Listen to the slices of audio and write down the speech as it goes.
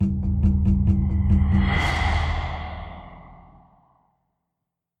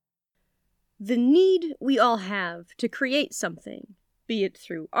The need we all have to create something, be it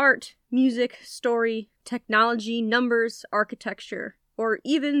through art, music, story, technology, numbers, architecture, or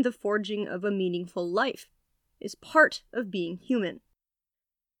even the forging of a meaningful life, is part of being human.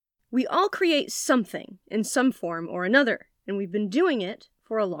 We all create something in some form or another, and we've been doing it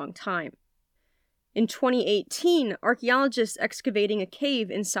for a long time. In 2018, archaeologists excavating a cave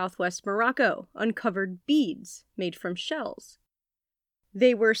in southwest Morocco uncovered beads made from shells.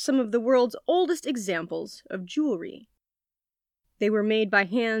 They were some of the world's oldest examples of jewelry. They were made by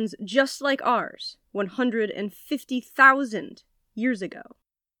hands just like ours, 150,000 years ago.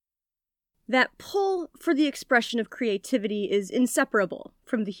 That pull for the expression of creativity is inseparable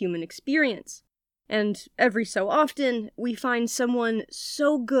from the human experience, and every so often we find someone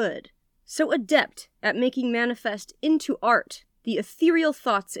so good, so adept at making manifest into art the ethereal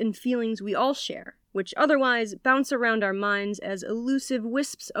thoughts and feelings we all share, which otherwise bounce around our minds as elusive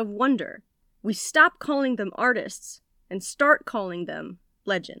wisps of wonder. We stop calling them artists and start calling them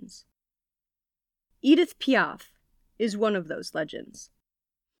legends. Edith Piaf is one of those legends.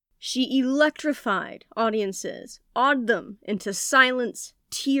 She electrified audiences, awed them into silence,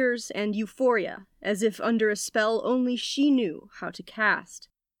 tears, and euphoria, as if under a spell only she knew how to cast.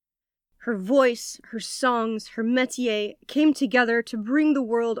 Her voice, her songs, her métier came together to bring the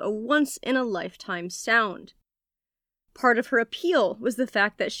world a once-in-a-lifetime sound. Part of her appeal was the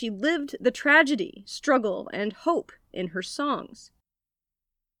fact that she lived the tragedy, struggle, and hope in her songs.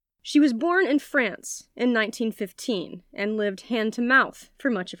 She was born in France in 1915 and lived hand-to-mouth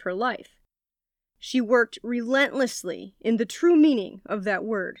for much of her life. She worked relentlessly in the true meaning of that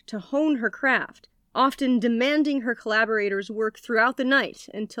word to hone her craft, often demanding her collaborators work throughout the night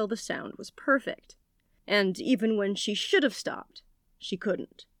until the sound was perfect. And even when she should have stopped, she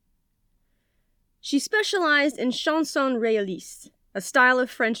couldn't. She specialized in chanson réaliste, a style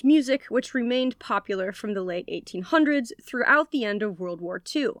of French music which remained popular from the late 1800s throughout the end of World War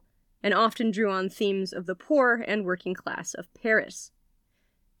II, and often drew on themes of the poor and working class of Paris.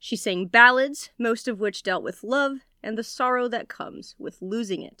 She sang ballads, most of which dealt with love and the sorrow that comes with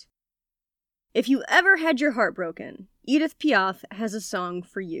losing it. If you ever had your heart broken, Edith Piaf has a song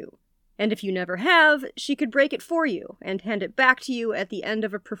for you. And if you never have, she could break it for you and hand it back to you at the end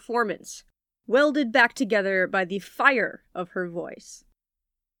of a performance, welded back together by the fire of her voice.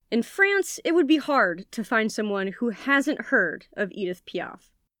 In France, it would be hard to find someone who hasn't heard of Edith Piaf.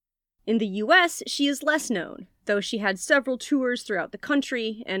 In the US, she is less known, though she had several tours throughout the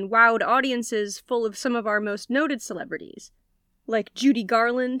country and wowed audiences full of some of our most noted celebrities, like Judy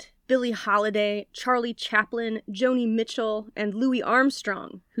Garland, Billie Holiday, Charlie Chaplin, Joni Mitchell, and Louis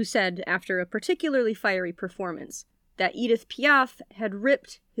Armstrong, who said, after a particularly fiery performance, that Edith Piaf had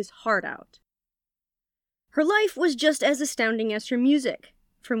ripped his heart out. Her life was just as astounding as her music,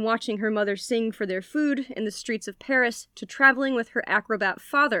 from watching her mother sing for their food in the streets of Paris to traveling with her acrobat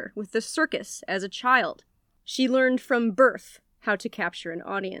father with the circus as a child. She learned from birth how to capture an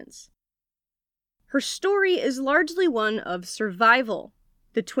audience. Her story is largely one of survival.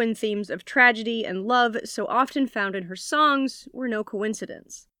 The twin themes of tragedy and love so often found in her songs were no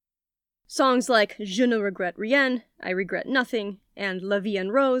coincidence. Songs like Je Ne Regrette Rien, I Regret Nothing, and La Vie En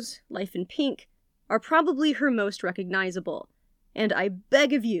Rose, Life in Pink, are probably her most recognizable, and I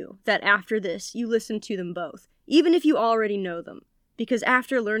beg of you that after this you listen to them both, even if you already know them, because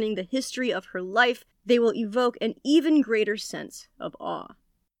after learning the history of her life, they will evoke an even greater sense of awe.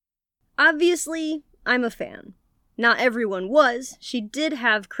 Obviously, I'm a fan. Not everyone was. She did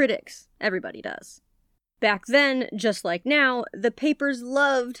have critics. Everybody does. Back then, just like now, the papers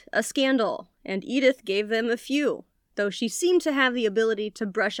loved a scandal, and Edith gave them a few, though she seemed to have the ability to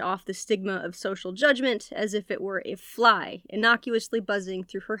brush off the stigma of social judgment as if it were a fly innocuously buzzing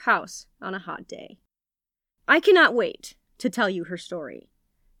through her house on a hot day. I cannot wait to tell you her story.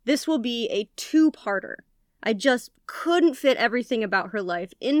 This will be a two-parter. I just couldn't fit everything about her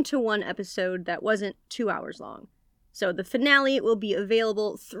life into one episode that wasn't 2 hours long. So the finale will be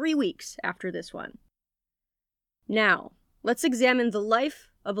available 3 weeks after this one. Now, let's examine the life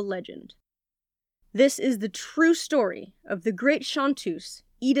of a legend. This is the true story of the great chanteuse,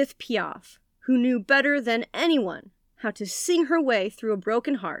 Édith Piaf, who knew better than anyone how to sing her way through a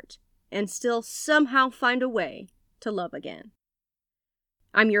broken heart and still somehow find a way to love again.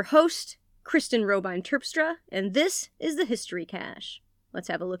 I'm your host, Kristen Robine Terpstra, and this is the History Cache. Let's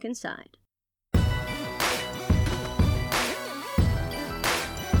have a look inside.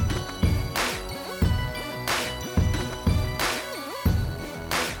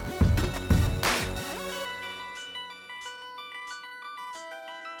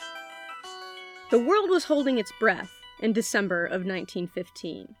 The world was holding its breath in December of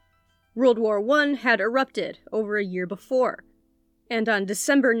 1915. World War I had erupted over a year before, and on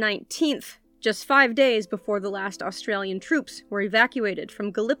December 19th, just 5 days before the last Australian troops were evacuated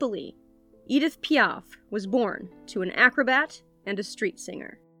from Gallipoli, Édith Piaf was born to an acrobat and a street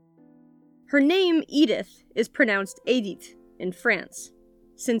singer. Her name, Edith, is pronounced Édith in France.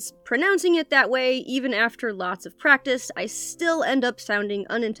 Since pronouncing it that way, even after lots of practice, I still end up sounding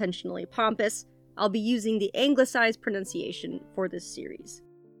unintentionally pompous. I'll be using the anglicized pronunciation for this series.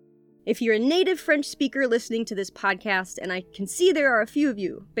 If you're a native French speaker listening to this podcast, and I can see there are a few of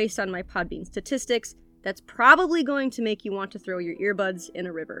you based on my Podbean statistics, that's probably going to make you want to throw your earbuds in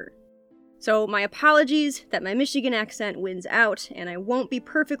a river. So my apologies that my Michigan accent wins out, and I won't be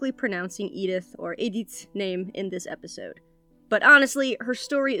perfectly pronouncing Edith or Edith's name in this episode. But honestly, her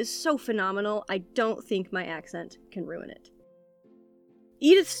story is so phenomenal, I don't think my accent can ruin it.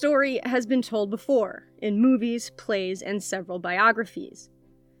 Edith's story has been told before, in movies, plays, and several biographies.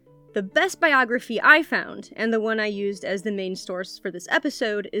 The best biography I found, and the one I used as the main source for this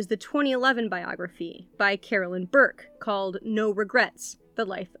episode, is the 2011 biography by Carolyn Burke called No Regrets: The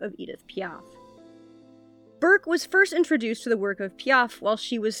Life of Édith Piaf. Burke was first introduced to the work of Piaf while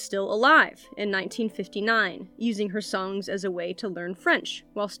she was still alive in 1959, using her songs as a way to learn French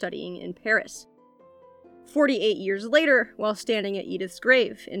while studying in Paris. 48 years later, while standing at Edith's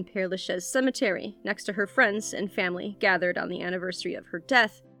grave in Père Lachaise Cemetery next to her friends and family gathered on the anniversary of her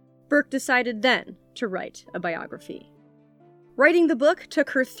death, Burke decided then to write a biography. Writing the book took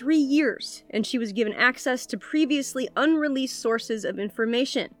her 3 years, and she was given access to previously unreleased sources of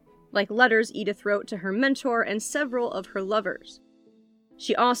information, like letters Edith wrote to her mentor and several of her lovers.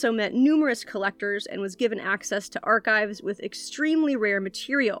 She also met numerous collectors and was given access to archives with extremely rare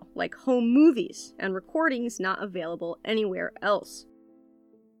material, like home movies and recordings not available anywhere else.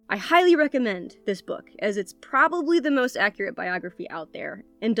 I highly recommend this book, as it's probably the most accurate biography out there,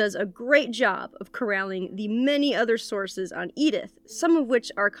 and does a great job of corralling the many other sources on Edith, some of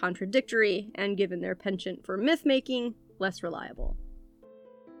which are contradictory, and given their penchant for myth-making, less reliable.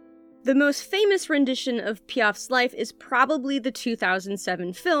 The most famous rendition of Piaf's life is probably the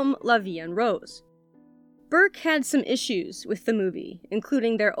 2007 film Vien En Rose. Burke had some issues with the movie,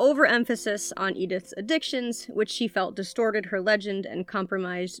 including their overemphasis on Edith's addictions, which she felt distorted her legend and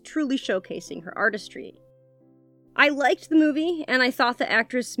compromised truly showcasing her artistry. I liked the movie, and I thought the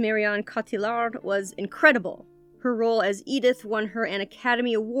actress Marion Cotillard was incredible. Her role as Edith won her an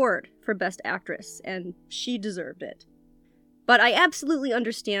Academy Award for Best Actress, and she deserved it. But I absolutely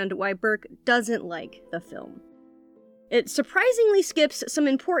understand why Burke doesn't like the film. It surprisingly skips some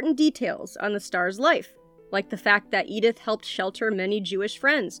important details on the star's life, like the fact that Edith helped shelter many Jewish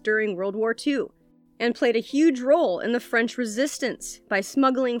friends during World War II, and played a huge role in the French resistance by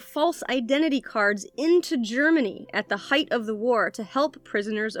smuggling false identity cards into Germany at the height of the war to help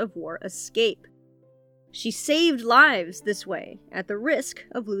prisoners of war escape. She saved lives this way, at the risk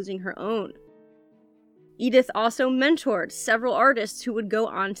of losing her own. Edith also mentored several artists who would go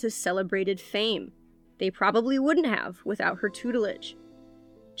on to celebrated fame. They probably wouldn't have without her tutelage.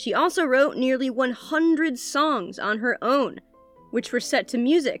 She also wrote nearly 100 songs on her own, which were set to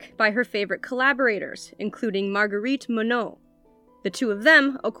music by her favorite collaborators, including Marguerite Monod. The two of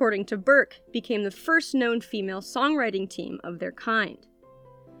them, according to Burke, became the first known female songwriting team of their kind.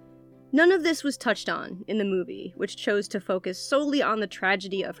 None of this was touched on in the movie, which chose to focus solely on the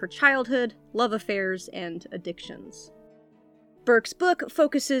tragedy of her childhood, love affairs, and addictions. Burke's book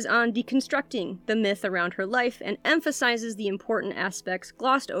focuses on deconstructing the myth around her life and emphasizes the important aspects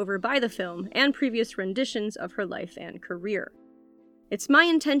glossed over by the film and previous renditions of her life and career. It's my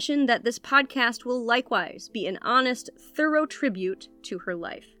intention that this podcast will likewise be an honest, thorough tribute to her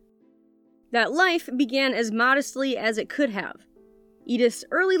life. That life began as modestly as it could have. Edith's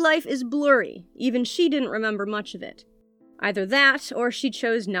early life is blurry, even she didn't remember much of it. Either that, or she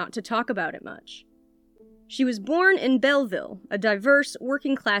chose not to talk about it much. She was born in Belleville, a diverse,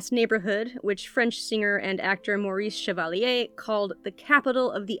 working-class neighborhood which French singer and actor Maurice Chevalier called the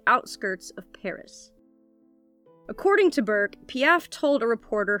capital of the outskirts of Paris. According to Burke, Piaf told a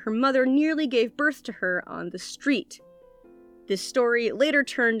reporter her mother nearly gave birth to her on the street. This story later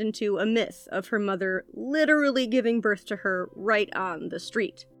turned into a myth of her mother literally giving birth to her right on the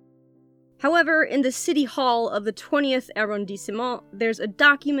street. However, in the city hall of the 20th arrondissement, there's a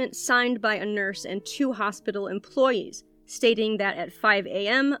document signed by a nurse and 2 hospital employees, stating that at 5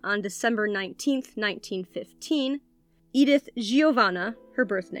 a.m. on December 19, 1915, Edith Giovanna, her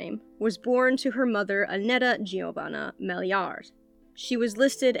birth name, was born to her mother Annetta Giovanna Maillard. She was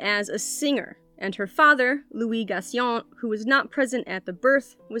listed as a singer, and her father, Louis Gassion, who was not present at the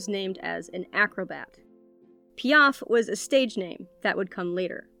birth, was named as an acrobat. Piaf was a stage name that would come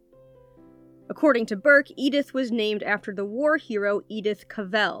later. According to Burke, Edith was named after the war hero Edith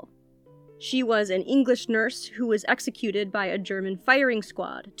Cavell. She was an English nurse who was executed by a German firing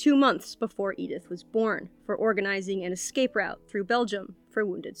squad 2 months before Edith was born for organizing an escape route through Belgium for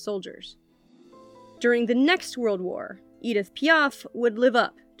wounded soldiers. During the next World War, Édith Piaf would live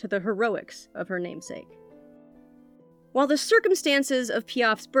up to the heroics of her namesake. While the circumstances of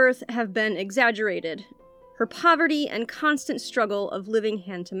Piaf's birth have been exaggerated, her poverty and constant struggle of living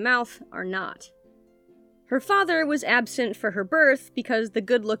hand-to-mouth are not. Her father was absent for her birth because the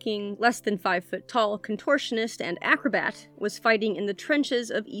good-looking, less than 5-foot-tall contortionist and acrobat was fighting in the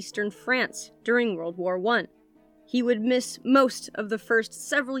trenches of eastern France during World War I. He would miss most of the first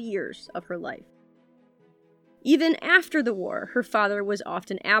several years of her life. Even after the war, her father was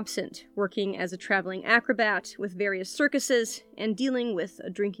often absent, working as a traveling acrobat with various circuses and dealing with a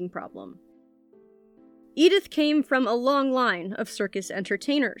drinking problem. Edith came from a long line of circus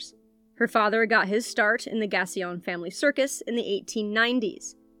entertainers. Her father got his start in the Gassion family circus in the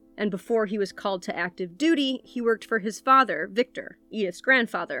 1890s, and before he was called to active duty, he worked for his father, Victor, Edith's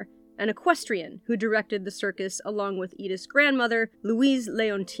grandfather, an equestrian who directed the circus along with Edith's grandmother, Louise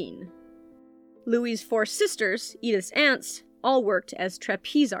Léontine. Louis' 4 sisters, Edith's aunts, all worked as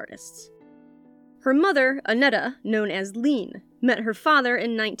trapeze artists. Her mother, Annetta, known as Lean, met her father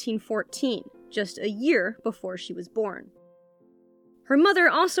in 1914, just a year before she was born. Her mother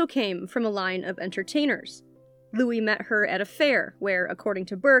also came from a line of entertainers. Louis met her at a fair where, according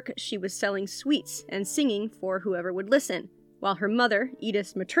to Burke, she was selling sweets and singing for whoever would listen, while her mother,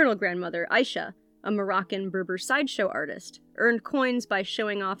 Edith's maternal grandmother, Aisha, a Moroccan Berber sideshow artist, earned coins by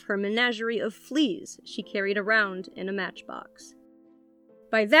showing off her menagerie of fleas she carried around in a matchbox.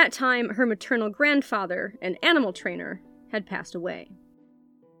 By that time, her maternal grandfather, an animal trainer, had passed away.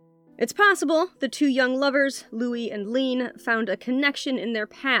 It's possible the 2 young lovers, Louis and Lean, found a connection in their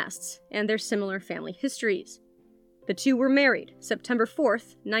pasts and their similar family histories. The 2 were married September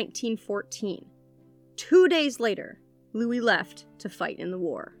 4th, 1914. 2 days later, Louis left to fight in the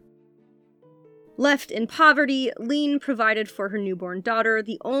war. Left in poverty, Lean provided for her newborn daughter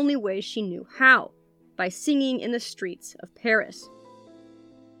the only way she knew how, by singing in the streets of Paris.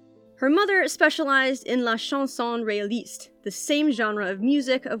 Her mother specialized in la chanson réaliste, the same genre of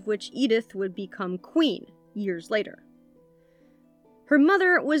music of which Edith would become queen years later. Her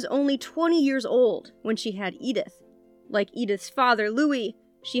mother was only 20 years old when she had Edith. Like Edith's father, Louis,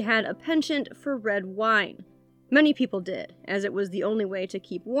 she had a penchant for red wine. Many people did, as it was the only way to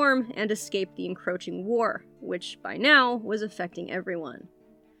keep warm and escape the encroaching war, which by now was affecting everyone.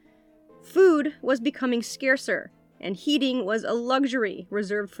 Food was becoming scarcer, and heating was a luxury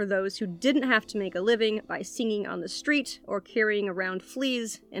reserved for those who didn't have to make a living by singing on the street or carrying around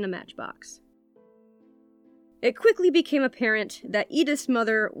fleas in a matchbox. It quickly became apparent that Edith's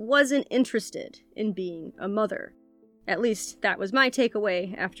mother wasn't interested in being a mother. At least that was my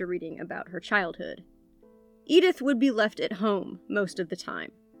takeaway after reading about her childhood. Edith would be left at home most of the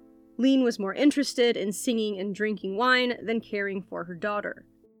time. Lean was more interested in singing and drinking wine than caring for her daughter.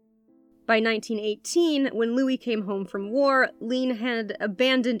 By 1918, when Louis came home from war, Lean had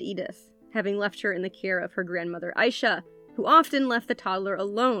abandoned Edith, having left her in the care of her grandmother Aisha, who often left the toddler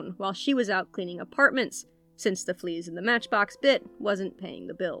alone while she was out cleaning apartments, since the fleas in the matchbox bit wasn't paying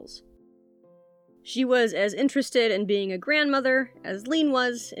the bills. She was as interested in being a grandmother as Lean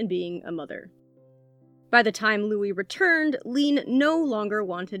was in being a mother. By the time Louis returned, Lean no longer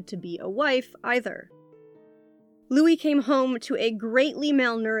wanted to be a wife either. Louis came home to a greatly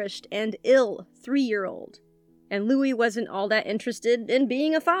malnourished and ill 3-year-old, and Louis wasn't all that interested in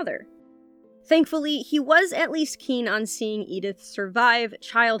being a father. Thankfully, he was at least keen on seeing Edith survive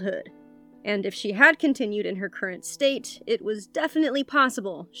childhood, and if she had continued in her current state, it was definitely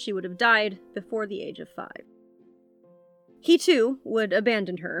possible she would have died before the age of 5. He too would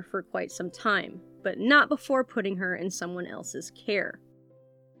abandon her for quite some time, but not before putting her in someone else's care.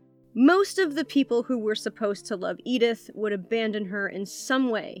 Most of the people who were supposed to love Edith would abandon her in some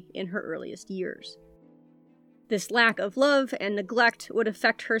way in her earliest years. This lack of love and neglect would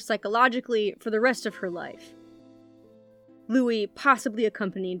affect her psychologically for the rest of her life. Louis, possibly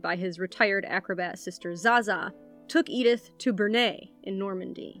accompanied by his retired acrobat sister Zaza, took Edith to Bernay in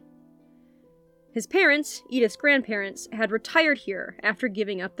Normandy. His parents, Edith's grandparents, had retired here after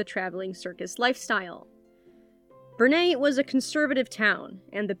giving up the traveling circus lifestyle. Bernay was a conservative town,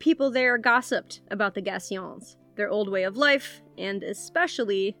 and the people there gossiped about the Gassions, their old way of life, and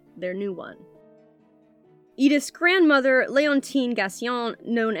especially their new one. Edith's grandmother, Léontine Gassion,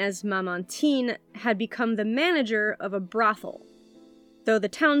 known as Mamantine, had become the manager of a brothel. Though the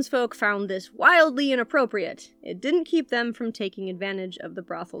townsfolk found this wildly inappropriate, it didn't keep them from taking advantage of the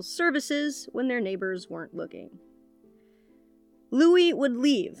brothel's services when their neighbors weren't looking. Louis would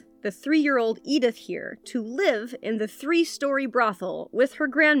leave the 3-year-old Edith here to live in the 3-story brothel with her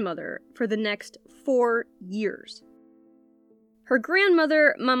grandmother for the next 4 years. Her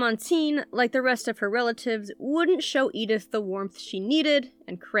grandmother, Mamantine, like the rest of her relatives, wouldn't show Edith the warmth she needed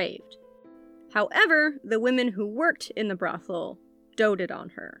and craved. However, the women who worked in the brothel doted on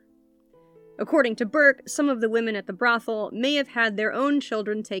her. According to Burke, some of the women at the brothel may have had their own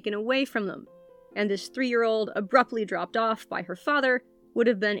children taken away from them, and this 3-year-old abruptly dropped off by her father would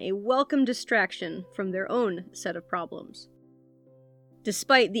have been a welcome distraction from their own set of problems.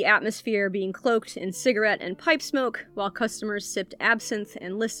 Despite the atmosphere being cloaked in cigarette and pipe smoke while customers sipped absinthe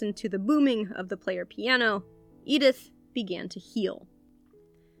and listened to the booming of the player piano, Edith began to heal.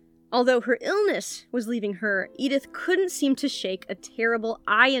 Although her illness was leaving her, Edith couldn't seem to shake a terrible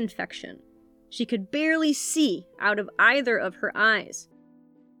eye infection. She could barely see out of either of her eyes.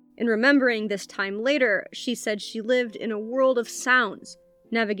 In remembering this time later, she said she lived in a world of sounds,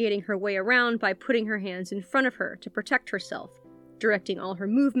 navigating her way around by putting her hands in front of her to protect herself, directing all her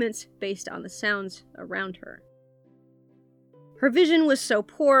movements based on the sounds around her. Her vision was so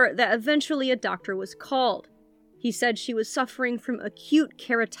poor that eventually a doctor was called. He said she was suffering from acute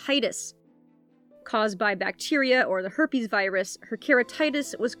keratitis. Caused by bacteria or the herpes virus, her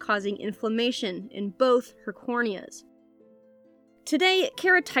keratitis was causing inflammation in both her corneas. Today,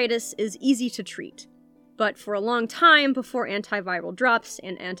 keratitis is easy to treat, but for a long time before antiviral drops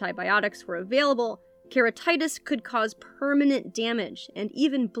and antibiotics were available, keratitis could cause permanent damage and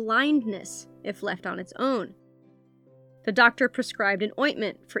even blindness if left on its own. The doctor prescribed an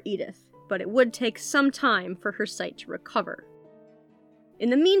ointment for Edith, but it would take some time for her sight to recover. In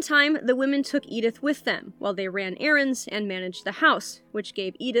the meantime, the women took Edith with them while they ran errands and managed the house, which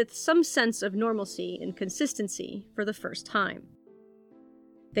gave Edith some sense of normalcy and consistency for the first time.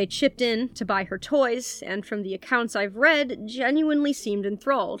 They chipped in to buy her toys, and from the accounts I've read, genuinely seemed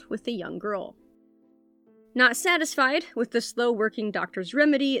enthralled with the young girl. Not satisfied with the slow-working doctor's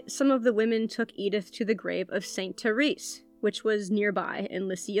remedy, some of the women took Edith to the grave of Saint Therese, which was nearby in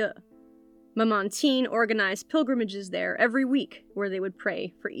Lisieux. Mamantine organized pilgrimages there every week, where they would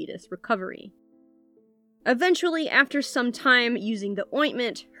pray for Edith's recovery. Eventually, after some time using the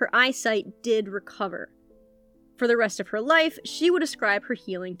ointment, her eyesight did recover. For the rest of her life, she would ascribe her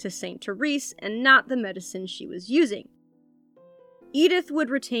healing to Saint Therese and not the medicine she was using. Edith would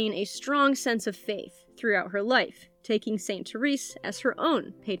retain a strong sense of faith throughout her life, taking Saint Therese as her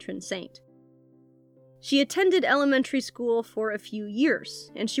own patron saint. She attended elementary school for a few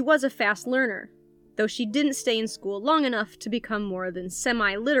years, and she was a fast learner, though she didn't stay in school long enough to become more than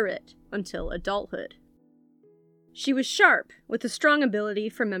semi-literate until adulthood. She was sharp, with a strong ability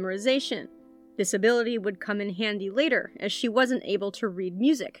for memorization. This ability would come in handy later, as she wasn't able to read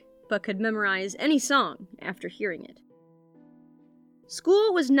music, but could memorize any song after hearing it.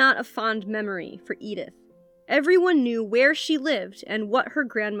 School was not a fond memory for Edith. Everyone knew where she lived and what her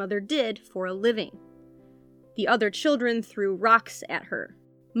grandmother did for a living. The other children threw rocks at her,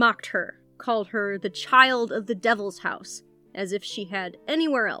 mocked her, called her the child of the devil's house, as if she had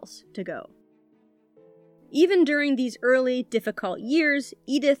anywhere else to go. Even during these early, difficult years,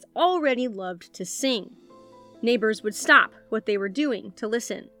 Edith already loved to sing. Neighbors would stop what they were doing to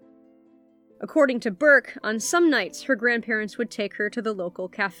listen. According to Burke, on some nights her grandparents would take her to the local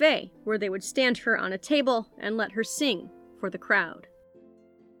cafe, where they would stand her on a table and let her sing for the crowd.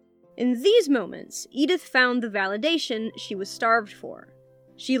 In these moments, Edith found the validation she was starved for.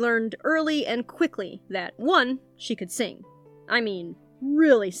 She learned early and quickly that 1, she could sing. I mean,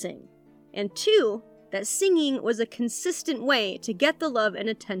 really sing. And 2, that singing was a consistent way to get the love and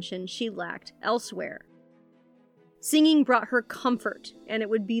attention she lacked elsewhere. Singing brought her comfort, and it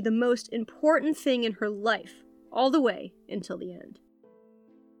would be the most important thing in her life, all the way until the end.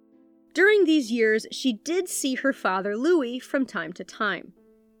 During these years, she did see her father Louis from time to time.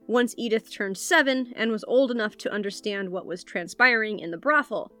 Once Edith turned 7 and was old enough to understand what was transpiring in the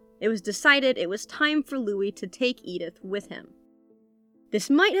brothel, it was decided it was time for Louis to take Edith with him. This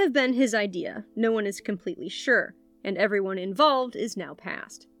might have been his idea, no one is completely sure, and everyone involved is now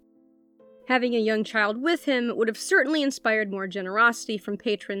past. Having a young child with him would have certainly inspired more generosity from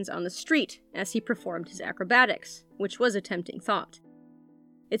patrons on the street as he performed his acrobatics, which was a tempting thought.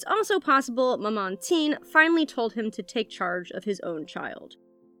 It's also possible Mamantine finally told him to take charge of his own child.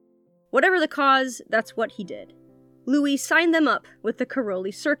 Whatever the cause, that's what he did. Louis signed them up with the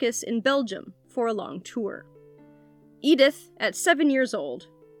Covertly circus in Belgium for a long tour. Edith, at 7 years old,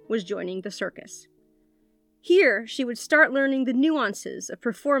 was joining the circus. Here, she would start learning the nuances of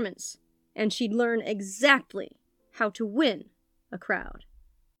performance, and she'd learn exactly how to win a crowd.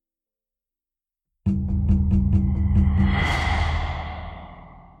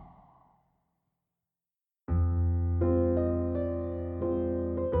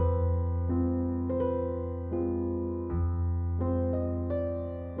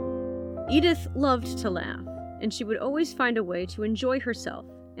 Edith loved to laugh, and she would always find a way to enjoy herself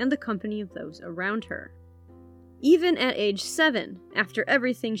and the company of those around her. Even at age 7, after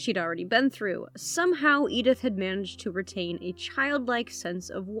everything she'd already been through, somehow Edith had managed to retain a childlike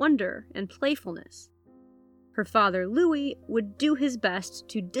sense of wonder and playfulness. Her father, Louis, would do his best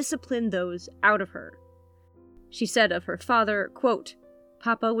to discipline those out of her. She said of her father, quote,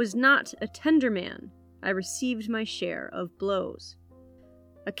 "Papa was not a tender man. I received my share of blows."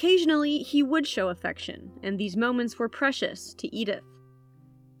 Occasionally, he would show affection, and these moments were precious to Edith.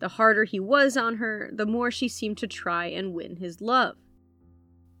 The harder he was on her, the more she seemed to try and win his love.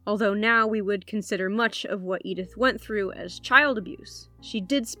 Although now we would consider much of what Edith went through as child abuse, she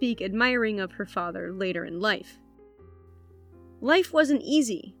did speak admiring of her father later in life. Life wasn't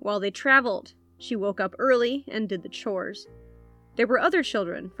easy while they traveled. She woke up early and did the chores. There were other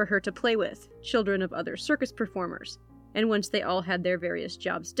children for her to play with, children of other circus performers, and once they all had their various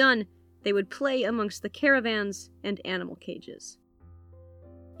jobs done, they would play amongst the caravans and animal cages.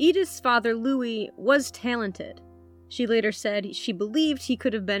 Edith's father, Louis, was talented. She later said she believed he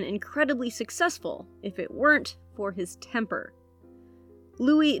could have been incredibly successful if it weren't for his temper.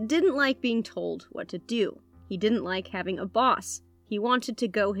 Louis didn't like being told what to do. He didn't like having a boss. He wanted to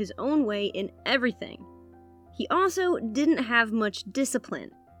go his own way in everything. He also didn't have much discipline,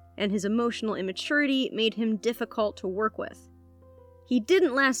 and his emotional immaturity made him difficult to work with. He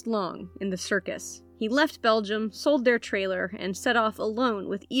didn't last long in the circus. He left Belgium, sold their trailer, and set off alone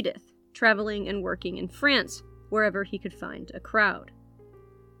with Edith, traveling and working in France, wherever he could find a crowd.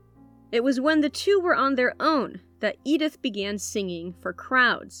 It was when the two were on their own that Edith began singing for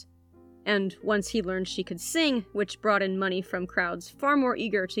crowds. And once he learned she could sing, which brought in money from crowds far more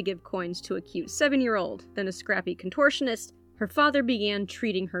eager to give coins to a cute 7-year-old than a scrappy contortionist, her father began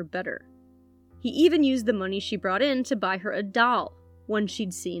treating her better. He even used the money she brought in to buy her a doll, one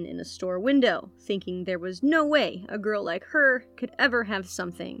she'd seen in a store window, thinking there was no way a girl like her could ever have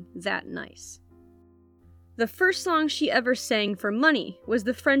something that nice. The first song she ever sang for money was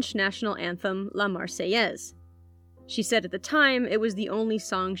the French national anthem La Marseillaise. She said at the time it was the only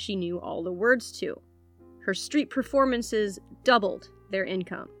song she knew all the words to. Her street performances doubled their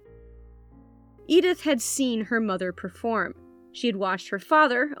income. Edith had seen her mother perform. She had watched her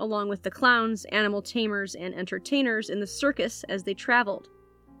father, along with the clowns, animal tamers, and entertainers in the circus as they traveled.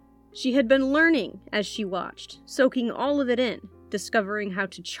 She had been learning as she watched, soaking all of it in, discovering how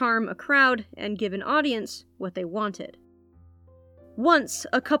to charm a crowd and give an audience what they wanted. Once,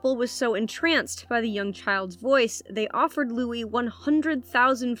 a couple was so entranced by the young child's voice, they offered Louis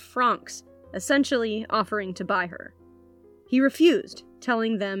 100,000 francs, essentially offering to buy her. He refused,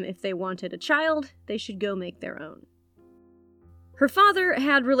 telling them if they wanted a child, they should go make their own. Her father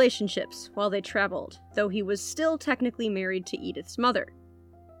had relationships while they traveled, though he was still technically married to Edith's mother.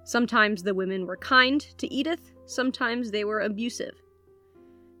 Sometimes the women were kind to Edith, sometimes they were abusive.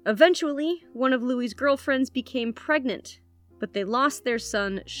 Eventually, one of Louis's girlfriends became pregnant, but they lost their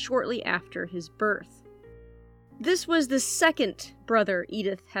son shortly after his birth. This was the second brother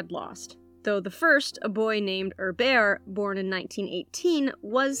Edith had lost, though the first, a boy named Herbert, born in 1918,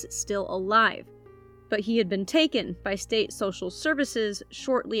 was still alive, but he had been taken by state social services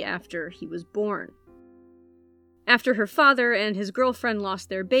shortly after he was born. After her father and his girlfriend lost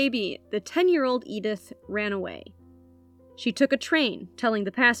their baby, the 10-year-old Edith ran away. She took a train, telling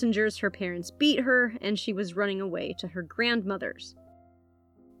the passengers her parents beat her and she was running away to her grandmother's.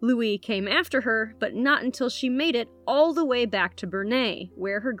 Louis came after her, but not until she made it all the way back to Bernay,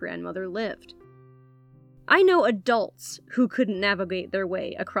 where her grandmother lived. I know adults who couldn't navigate their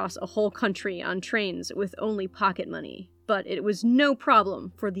way across a whole country on trains with only pocket money, but it was no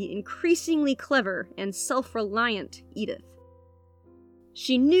problem for the increasingly clever and self-reliant Edith.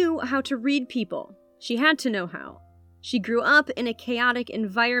 She knew how to read people. She had to know how. She grew up in a chaotic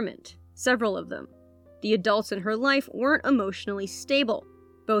environment, several of them. The adults in her life weren't emotionally stable.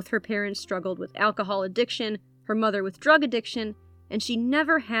 Both her parents struggled with alcohol addiction, her mother with drug addiction, and she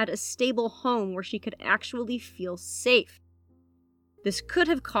never had a stable home where she could actually feel safe. This could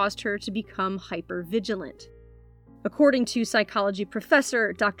have caused her to become hypervigilant. According to psychology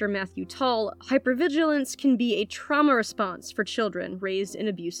professor Dr. Matthew Tall, hypervigilance can be a trauma response for children raised in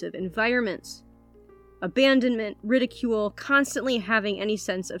abusive environments. Abandonment, ridicule, constantly having any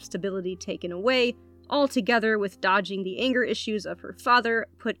sense of stability taken away, all together with dodging the anger issues of her father,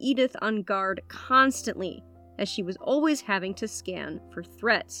 put Edith on guard constantly, as she was always having to scan for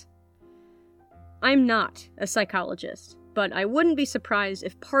threats. I'm not a psychologist, but I wouldn't be surprised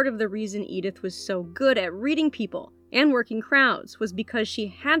if part of the reason Edith was so good at reading people and working crowds was because she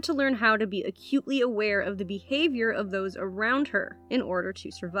had to learn how to be acutely aware of the behavior of those around her in order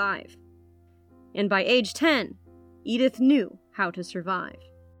to survive. And by age 10, Edith knew how to survive.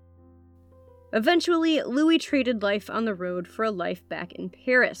 Eventually, Louis traded life on the road for a life back in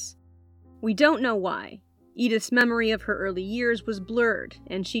Paris. We don't know why. Edith's memory of her early years was blurred,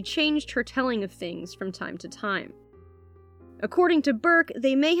 and she changed her telling of things from time to time. According to Burke,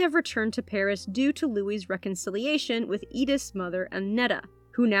 they may have returned to Paris due to Louis's reconciliation with Edith's mother, Annetta,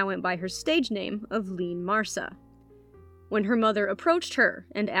 who now went by her stage name of Lean Marsa. When her mother approached her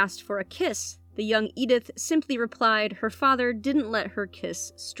and asked for a kiss, the young Edith simply replied her father didn't let her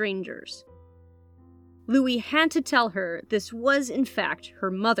kiss strangers. Louis had to tell her this was in fact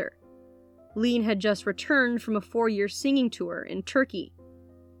her mother. Lean had just returned from a 4-year singing tour in Turkey.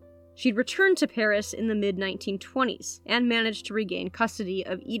 She'd returned to Paris in the mid-1920s and managed to regain custody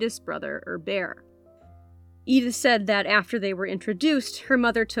of Edith's brother, Herbert. Edith said that after they were introduced, her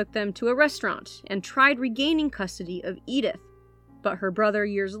mother took them to a restaurant and tried regaining custody of Edith, but her brother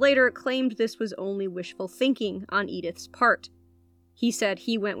years later claimed this was only wishful thinking on Edith's part. He said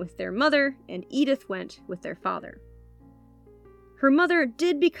he went with their mother and Edith went with their father. Her mother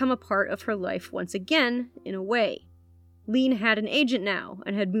did become a part of her life once again, in a way. Lean had an agent now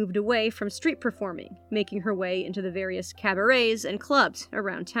and had moved away from street performing, making her way into the various cabarets and clubs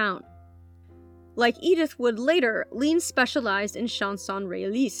around town. Like Edith would later, Lean specialized in chansons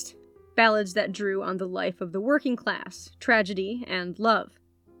réalistes, ballads that drew on the life of the working class, tragedy, and love.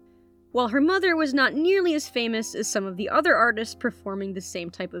 While her mother was not nearly as famous as some of the other artists performing the same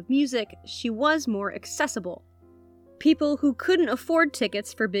type of music, she was more accessible. People who couldn't afford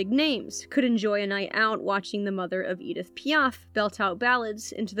tickets for big names could enjoy a night out watching the mother of Édith Piaf belt out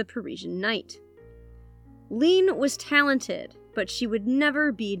ballads into the Parisian night. Lean was talented, but she would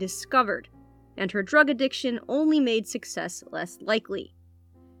never be discovered, and her drug addiction only made success less likely.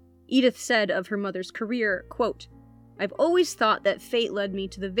 Edith said of her mother's career, quote, "I've always thought that fate led me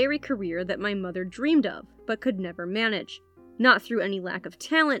to the very career that my mother dreamed of, but could never manage. Not through any lack of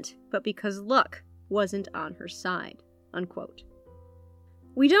talent, but because luck wasn't on her side." Unquote.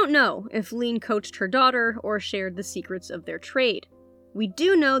 We don't know if Lean coached her daughter or shared the secrets of their trade. We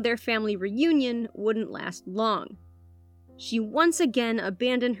do know their family reunion wouldn't last long. She once again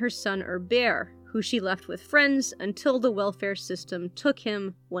abandoned her son Herbert, who she left with friends until the welfare system took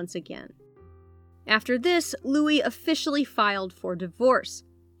him once again. After this, Louis officially filed for divorce,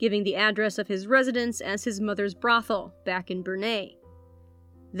 giving the address of his residence as his mother's brothel back in Bernay.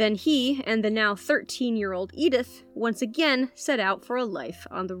 Then he and the now 13-year-old Edith once again set out for a life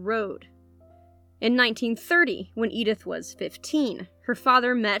on the road. In 1930, when Edith was 15, her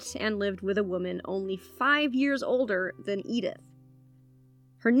father met and lived with a woman only 5 years older than Edith.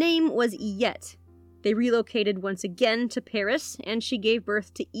 Her name was Yette. They relocated once again to Paris, and she gave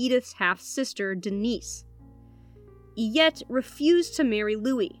birth to Edith's half-sister, Denise. Yette refused to marry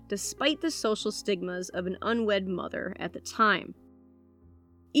Louis, despite the social stigmas of an unwed mother at the time.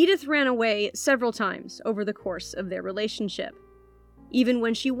 Edith ran away several times over the course of their relationship. Even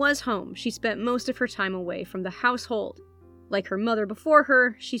when she was home, she spent most of her time away from the household. Like her mother before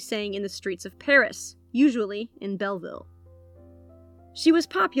her, she sang in the streets of Paris, usually in Belleville. She was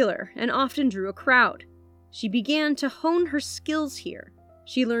popular and often drew a crowd. She began to hone her skills here.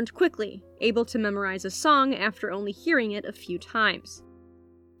 She learned quickly, able to memorize a song after only hearing it a few times.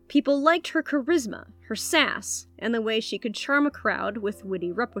 People liked her charisma, her sass, and the way she could charm a crowd with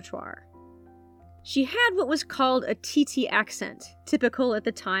witty repertoire. She had what was called a Titi accent, typical at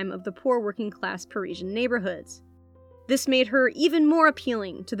the time of the poor working-class Parisian neighborhoods. This made her even more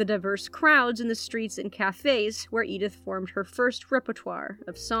appealing to the diverse crowds in the streets and cafes where Edith formed her first repertoire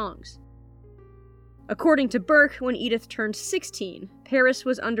of songs. According to Burke, when Edith turned 16, Paris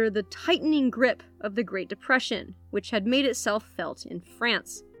was under the tightening grip of the Great Depression, which had made itself felt in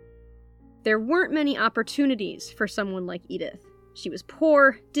France. There weren't many opportunities for someone like Edith. She was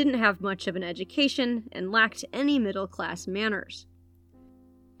poor, didn't have much of an education, and lacked any middle-class manners.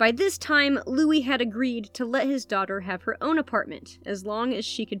 By this time, Louis had agreed to let his daughter have her own apartment, as long as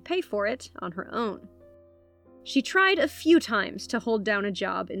she could pay for it on her own. She tried a few times to hold down a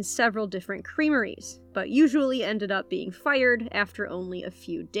job in several different creameries, but usually ended up being fired after only a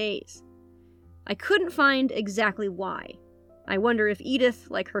few days. I couldn't find exactly why. I wonder if Edith,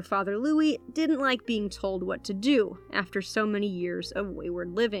 like her father Louis, didn't like being told what to do after so many years of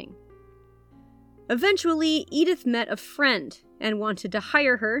wayward living. Eventually, Edith met a friend and wanted to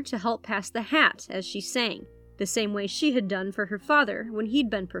hire her to help pass the hat as she sang, the same way she had done for her father when he'd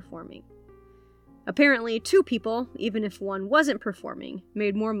been performing. Apparently, two people, even if one wasn't performing,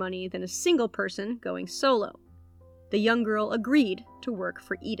 made more money than a single person going solo. The young girl agreed to work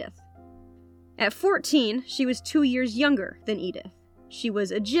for Edith. At 14, she was 2 years younger than Edith. She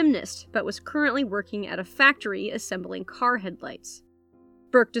was a gymnast, but was currently working at a factory assembling car headlights.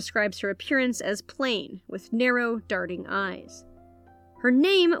 Burke describes her appearance as plain, with narrow, darting eyes. Her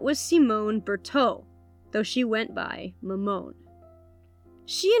name was Simone Berthaud, though she went by Mamone.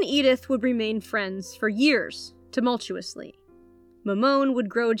 She and Edith would remain friends for years, tumultuously. Mamone would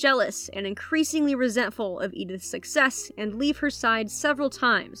grow jealous and increasingly resentful of Edith's success and leave her side several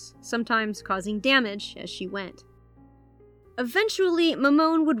times, sometimes causing damage as she went. Eventually,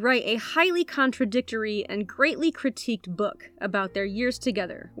 Mamone would write a highly contradictory and greatly critiqued book about their years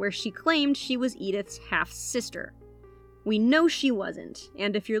together, where she claimed she was Edith's half-sister. We know she wasn't,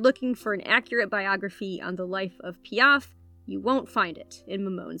 and if you're looking for an accurate biography on the life of Piaf, you won't find it in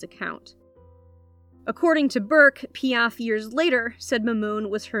Mamone's account. According to Burke, Piaf years later said Mamone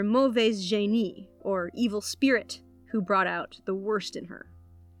was her mauvais génie, or evil spirit, who brought out the worst in her.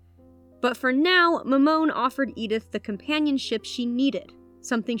 But for now, Mamone offered Edith the companionship she needed,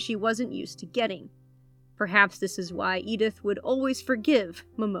 something she wasn't used to getting. Perhaps this is why Edith would always forgive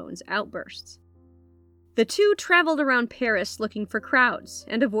Mamone's outbursts. The two traveled around Paris looking for crowds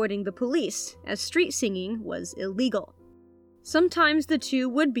and avoiding the police, as street singing was illegal. Sometimes the two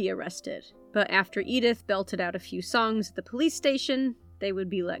would be arrested, but after Edith belted out a few songs at the police station, they would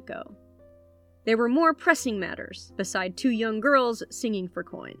be let go. There were more pressing matters, beside two young girls singing for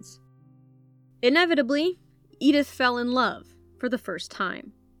coins. Inevitably, Edith fell in love for the first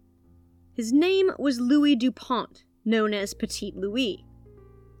time. His name was Louis Dupont, known as Petit Louis.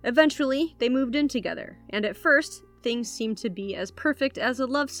 Eventually, they moved in together, and at first, things seemed to be as perfect as a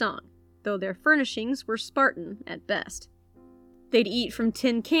love song, though their furnishings were Spartan at best. They'd eat from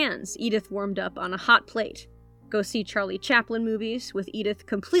tin cans Edith warmed up on a hot plate, go see Charlie Chaplin movies with Edith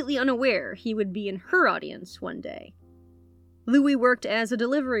completely unaware he would be in her audience one day. Louis worked as a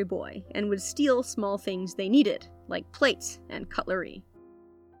delivery boy and would steal small things they needed, like plates and cutlery.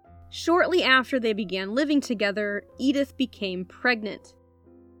 Shortly after they began living together, Edith became pregnant.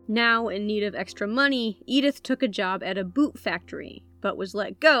 Now in need of extra money, Edith took a job at a boot factory, but was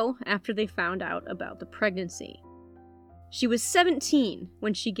let go after they found out about the pregnancy. She was 17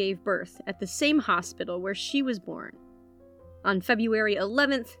 when she gave birth at the same hospital where she was born. On February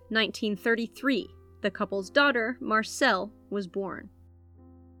 11th, 1933, the couple's daughter, Marcelle, was born.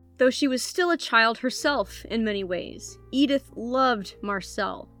 Though she was still a child herself in many ways, Edith loved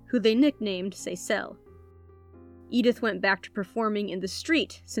Marcelle, who they nicknamed Cécile. Edith went back to performing in the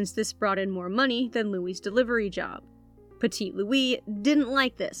street since this brought in more money than Louis's delivery job. Petit Louis didn't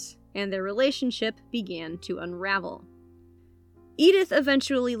like this, and their relationship began to unravel. Edith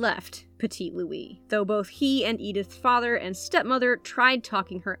eventually left Petit Louis, though both he and Edith's father and stepmother tried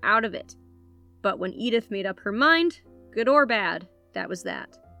talking her out of it. But when Edith made up her mind, good or bad, that was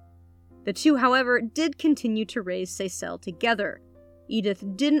that. The two, however, did continue to raise Cécile together. Edith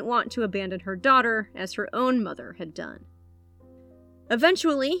didn't want to abandon her daughter as her own mother had done.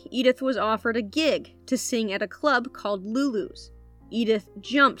 Eventually, Edith was offered a gig to sing at a club called Lulu's. Edith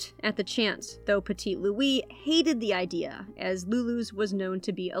jumped at the chance, though Petit Louis hated the idea, as Lulu's was known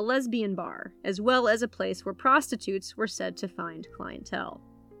to be a lesbian bar, as well as a place where prostitutes were said to find clientele.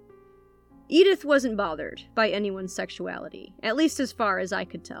 Edith wasn't bothered by anyone's sexuality, at least as far as I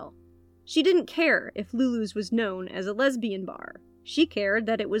could tell. She didn't care if Lulu's was known as a lesbian bar. She cared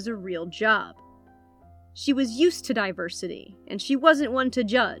that it was a real job. She was used to diversity, and she wasn't one to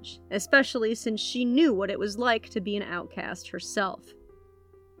judge, especially since she knew what it was like to be an outcast herself.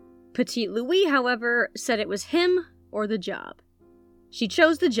 Petit Louis, however, said it was him or the job. She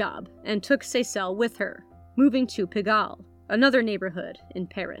chose the job and took Cécile with her, moving to Pigalle, another neighborhood in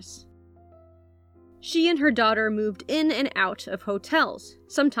Paris. She and her daughter moved in and out of hotels,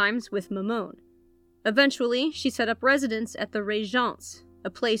 sometimes with Mamone. Eventually, she set up residence at the Régence, a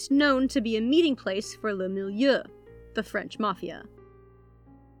place known to be a meeting place for le milieu, the French mafia.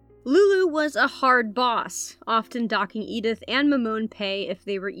 Lulu was a hard boss, often docking Edith and Mamone pay if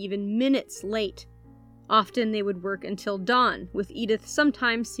they were even minutes late. Often they would work until dawn, with Edith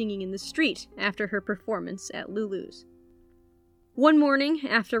sometimes singing in the street after her performance at Lulu's. One morning,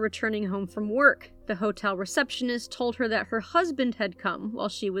 after returning home from work, the hotel receptionist told her that her husband had come while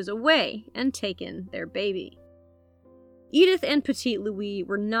she was away and taken their baby. Edith and Petit Louis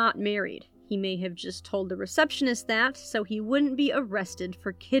were not married. He may have just told the receptionist that so he wouldn't be arrested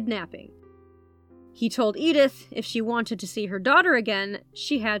for kidnapping. He told Edith if she wanted to see her daughter again,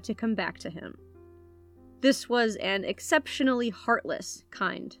 she had to come back to him. This was an exceptionally heartless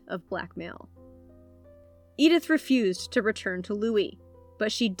kind of blackmail. Edith refused to return to Louis,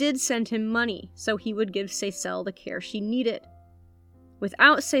 but she did send him money so he would give Cécile the care she needed.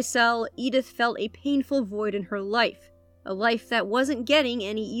 Without Cécile, Edith felt a painful void in her life, a life that wasn't getting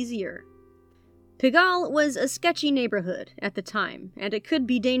any easier. Pigalle was a sketchy neighborhood at the time, and it could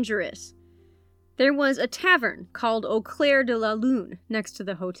be dangerous. There was a tavern called Au Clair de la Lune next to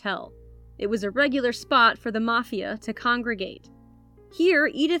the hotel. It was a regular spot for the mafia to congregate. Here,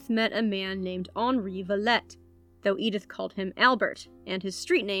 Edith met a man named Henri Valette, though Edith called him Albert, and his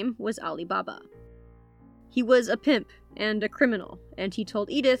street name was Ali Baba. He was a pimp and a criminal, and he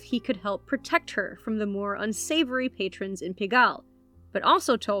told Edith he could help protect her from the more unsavory patrons in Pigalle, but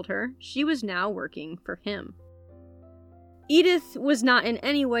also told her she was now working for him. Edith was not in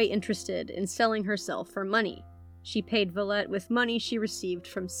any way interested in selling herself for money. She paid Valette with money she received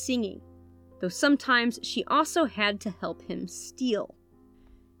from singing, though sometimes she also had to help him steal.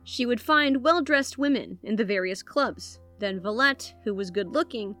 She would find well-dressed women in the various clubs, then Valette, who was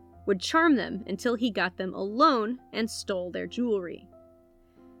good-looking, would charm them until he got them alone and stole their jewelry.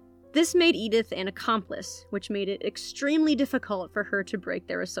 This made Edith an accomplice, which made it extremely difficult for her to break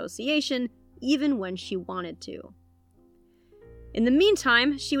their association, even when she wanted to. In the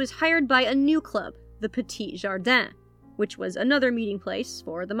meantime, she was hired by a new club, the Petit Jardin, which was another meeting place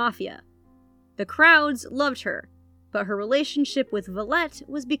for the mafia. The crowds loved her, but her relationship with Valette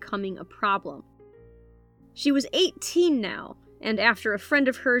was becoming a problem. She was 18 now, and after a friend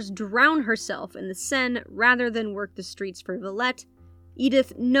of hers drowned herself in the Seine rather than work the streets for Valette,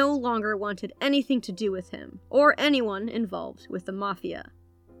 Edith no longer wanted anything to do with him, or anyone involved with the mafia.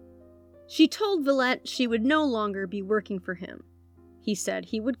 She told Valette she would no longer be working for him. He said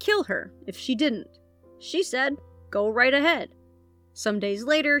he would kill her if she didn't. She said, "Go right ahead." Some days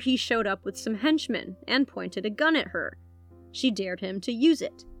later, he showed up with some henchmen and pointed a gun at her. She dared him to use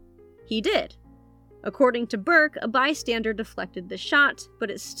it. He did. According to Burke, a bystander deflected the shot, but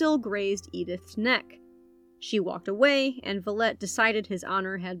it still grazed Edith's neck. She walked away, and Valette decided his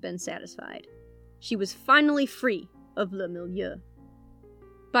honor had been satisfied. She was finally free of le milieu.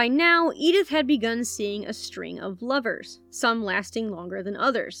 By now, Edith had begun seeing a string of lovers, some lasting longer than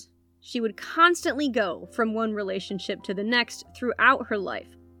others. She would constantly go from one relationship to the next throughout her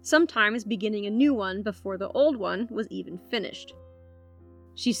life, sometimes beginning a new one before the old one was even finished.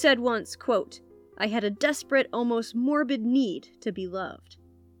 She said once, quote, "I had a desperate, almost morbid need to be loved."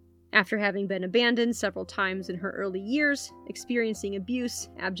 After having been abandoned several times in her early years, experiencing abuse,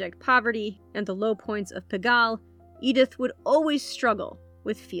 abject poverty, and the low points of Pigalle, Edith would always struggle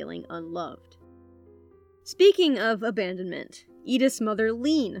with feeling unloved. Speaking of abandonment, Edith's mother,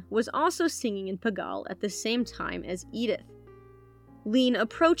 Leen, was also singing in Pigalle at the same time as Edith. Leen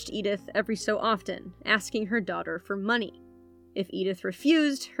approached Edith every so often, asking her daughter for money. If Edith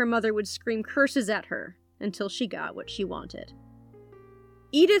refused, her mother would scream curses at her until she got what she wanted.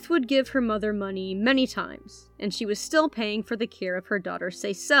 Edith would give her mother money many times, and she was still paying for the care of her daughter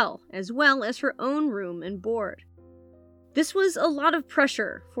Cécile, as well as her own room and board. This was a lot of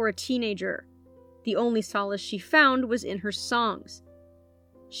pressure for a teenager. The only solace she found was in her songs.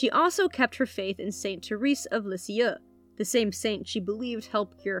 She also kept her faith in Saint Therese of Lisieux, the same saint she believed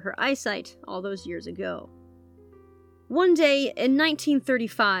helped cure her eyesight all those years ago. One day in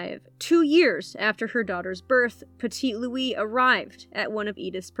 1935, 2 years after her daughter's birth, Petit Louis arrived at one of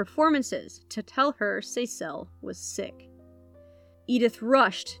Edith's performances to tell her Cécile was sick. Edith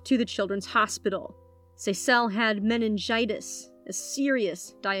rushed to the children's hospital. Cécile had meningitis, a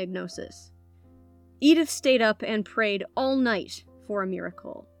serious diagnosis. Edith stayed up and prayed all night for a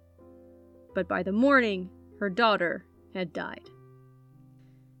miracle. But by the morning, her daughter had died.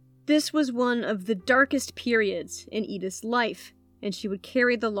 This was one of the darkest periods in Edith's life, and she would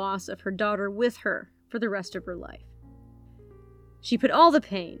carry the loss of her daughter with her for the rest of her life. She put all the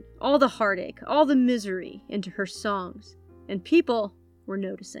pain, all the heartache, all the misery into her songs, and people were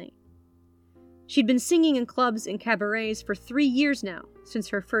noticing. She'd been singing in clubs and cabarets for 3 years now, since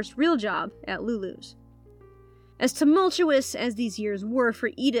her first real job at Lulu's. As tumultuous as these years were for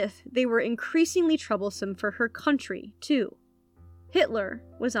Edith, they were increasingly troublesome for her country, too. Hitler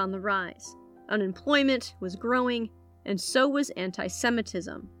was on the rise. Unemployment was growing, and so was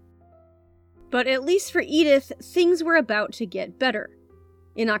anti-Semitism. But at least for Edith, things were about to get better.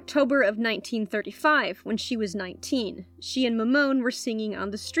 In October of 1935, when she was 19, she and Mamone were singing on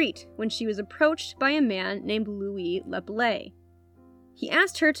the street when she was approached by a man named Louis Lepelay. He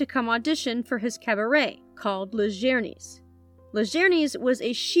asked her to come audition for his cabaret, called Le Gernis. Le Gerny's was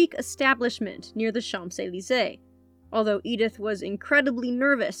a chic establishment near the Champs-Élysées. Although Edith was incredibly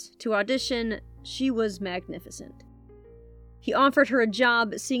nervous to audition, she was magnificent. He offered her a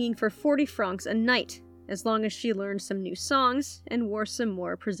job singing for 40 francs a night, as long as she learned some new songs and wore some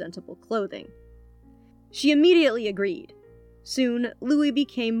more presentable clothing. She immediately agreed. Soon, Louis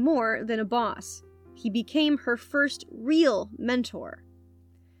became more than a boss. He became her first real mentor.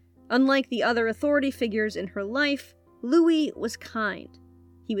 Unlike the other authority figures in her life, Louis was kind.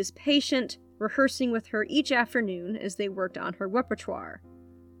 He was patient, rehearsing with her each afternoon as they worked on her repertoire.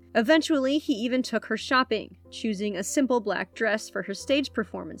 Eventually, he even took her shopping, choosing a simple black dress for her stage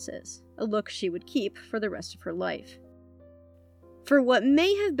performances, a look she would keep for the rest of her life. For what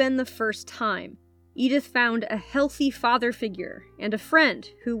may have been the first time, Edith found a healthy father figure and a friend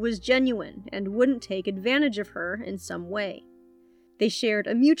who was genuine and wouldn't take advantage of her in some way. They shared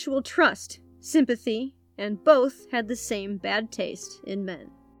a mutual trust, sympathy, and both had the same bad taste in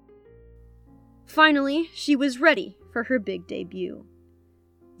men. Finally, she was ready for her big debut.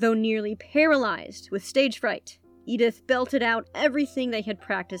 Though nearly paralyzed with stage fright, Edith belted out everything they had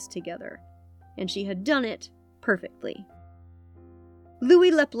practiced together, and she had done it perfectly.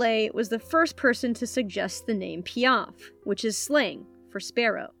 Louis Lepley was the first person to suggest the name Piaf, which is slang for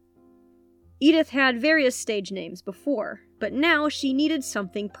sparrow. Edith had various stage names before, but now she needed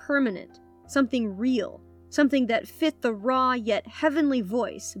something permanent, something real, something that fit the raw yet heavenly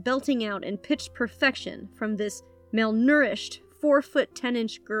voice belting out in pitched perfection from this malnourished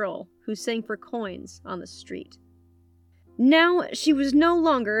 4'10" girl who sang for coins on the street. Now she was no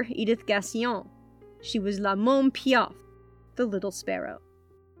longer Edith Gassion. She was La Môme Piaf, the Little Sparrow.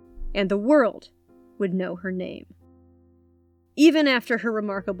 And the world would know her name. Even after her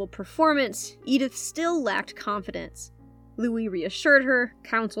remarkable performance, Edith still lacked confidence. Louis reassured her,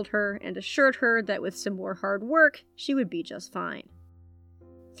 counseled her, and assured her that with some more hard work, she would be just fine.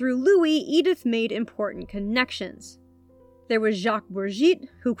 Through Louis, Edith made important connections. There was Jacques Bourgit,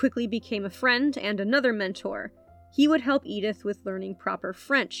 who quickly became a friend and another mentor. He would help Edith with learning proper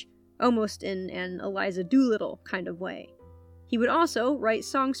French, almost in an Eliza Doolittle kind of way. He would also write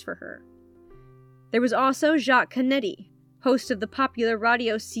songs for her. There was also Jacques Canetti, host of the popular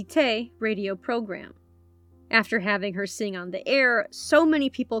Radio Cité radio program. After having her sing on the air, so many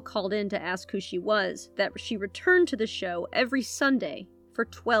people called in to ask who she was that she returned to the show every Sunday for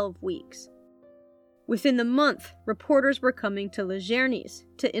 12 weeks. Within the month, reporters were coming to Le Gerny's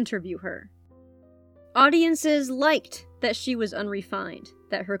to interview her. Audiences liked that she was unrefined,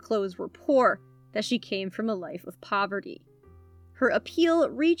 that her clothes were poor, that she came from a life of poverty. Her appeal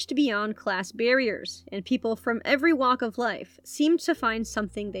reached beyond class barriers, and people from every walk of life seemed to find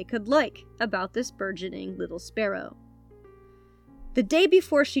something they could like about this burgeoning little sparrow. The day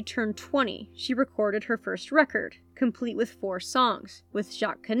before she turned 20, she recorded her first record, complete with 4 songs, with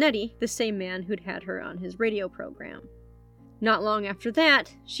Jacques Canetti, the same man who'd had her on his radio program. Not long after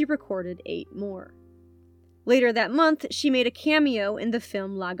that, she recorded 8 more. Later that month, she made a cameo in the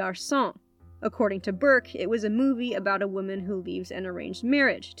film La Garçon. According to Burke, it was a movie about a woman who leaves an arranged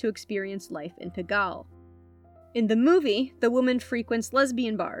marriage to experience life in Pigalle. In the movie, the woman frequents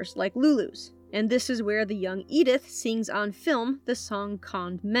lesbian bars like Lulu's, and this is where the young Edith sings on film the song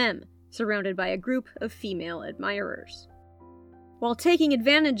Quand Même, surrounded by a group of female admirers. While taking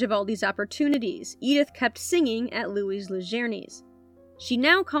advantage of all these opportunities, Edith kept singing at Louis' Le Gerny's. She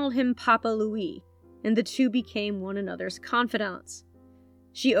now called him Papa Louis, and the two became one another's confidants.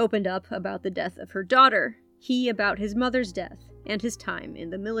 She opened up about the death of her daughter, he about his mother's death, and his time in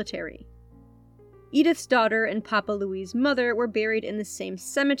the military. Edith's daughter and Papa Louis' mother were buried in the same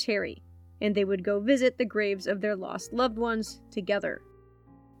cemetery, and they would go visit the graves of their lost loved ones together.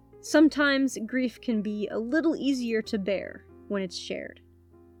 Sometimes grief can be a little easier to bear when it's shared.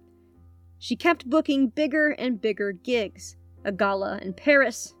 She kept booking bigger and bigger gigs. A gala in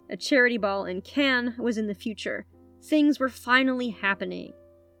Paris, a charity ball in Cannes was in the future. Things were finally happening.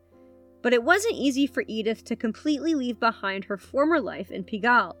 But it wasn't easy for Edith to completely leave behind her former life in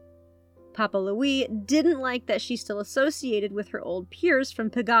Pigalle. Papa Louis didn't like that she still associated with her old peers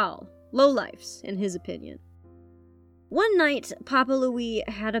from Pigalle, lowlifes, in his opinion. One night, Papa Louis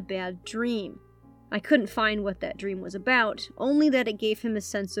had a bad dream. I couldn't find what that dream was about, only that it gave him a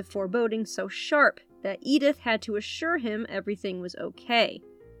sense of foreboding so sharp that Edith had to assure him everything was okay,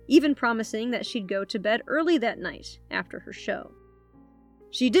 even promising that she'd go to bed early that night after her show.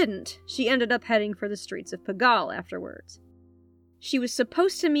 She didn't. She ended up heading for the streets of Pigalle afterwards. She was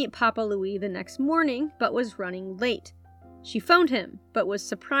supposed to meet Papa Louis the next morning, but was running late. She phoned him, but was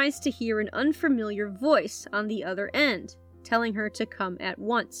surprised to hear an unfamiliar voice on the other end, telling her to come at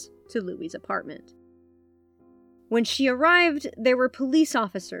once to Louis' apartment. When she arrived, there were police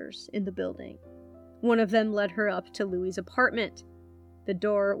officers in the building. One of them led her up to Louis's apartment. The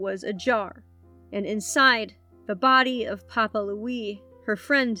door was ajar, and inside, the body of Papa Louis, her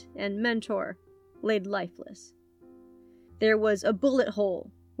friend and mentor, laid lifeless. There was a bullet hole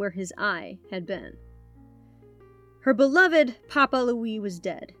where his eye had been. Her beloved Papa Louis was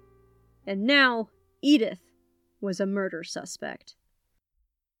dead, and now Edith was a murder suspect.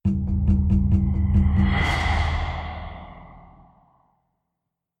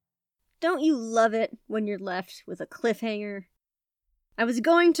 Don't you love it when you're left with a cliffhanger? I was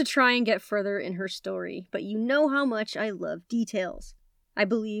going to try and get further in her story, but you know how much I love details. I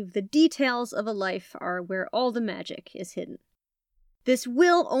believe the details of a life are where all the magic is hidden. This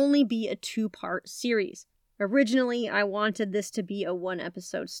will only be a 2-part series. Originally, I wanted this to be a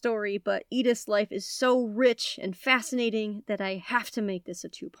 1-episode story, but Edith's life is so rich and fascinating that I have to make this a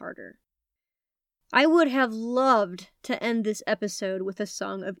 2-parter. I would have loved to end this episode with a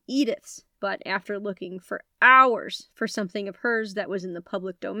song of Edith's, but after looking for hours for something of hers that was in the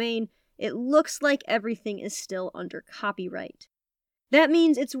public domain, it looks like everything is still under copyright. That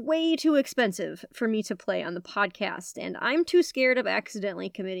means it's way too expensive for me to play on the podcast, and I'm too scared of accidentally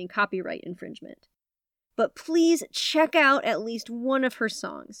committing copyright infringement. But please check out at least one of her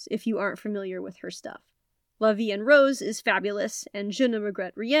songs if you aren't familiar with her stuff. Vien En Rose is fabulous, and Je Ne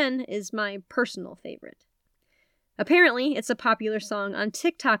Regrette Rien is my personal favorite. Apparently, it's a popular song on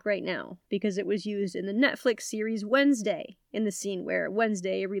TikTok right now, because it was used in the Netflix series Wednesday, in the scene where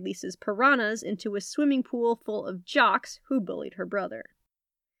Wednesday releases piranhas into a swimming pool full of jocks who bullied her brother.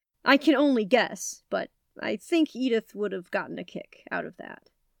 I can only guess, but I think Edith would have gotten a kick out of that.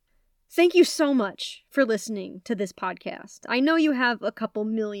 Thank you so much for listening to this podcast. I know you have a couple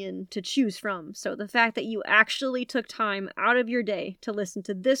million to choose from, so the fact that you actually took time out of your day to listen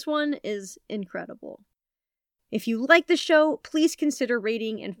to this one is incredible. If you like the show, please consider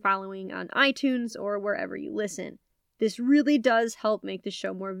rating and following on iTunes or wherever you listen. This really does help make the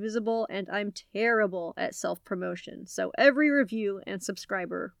show more visible, and I'm terrible at self-promotion, so every review and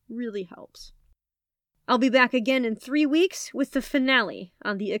subscriber really helps. I'll be back again in 3 weeks with the finale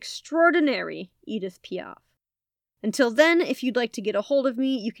on the extraordinary Édith Piaf. Until then, if you'd like to get a hold of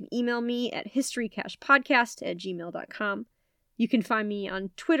me, you can email me at historycashpodcast@gmail.com. You can find me on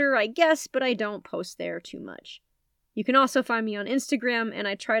Twitter, I guess, but I don't post there too much. You can also find me on Instagram, and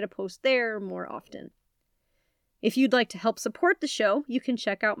I try to post there more often. If you'd like to help support the show, you can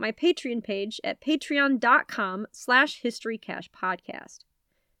check out my Patreon page at patreon.com/historycashpodcast.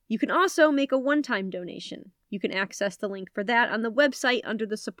 You can also make a one-time donation. You can access the link for that on the website under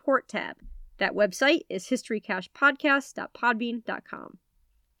the Support tab. That website is historycashpodcast.podbean.com.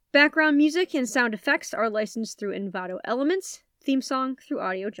 Background music and sound effects are licensed through Envato Elements, theme song through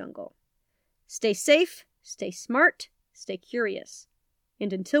Audio Jungle. Stay safe, stay smart, stay curious.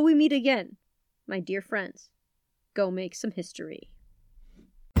 And until we meet again, my dear friends, go make some history.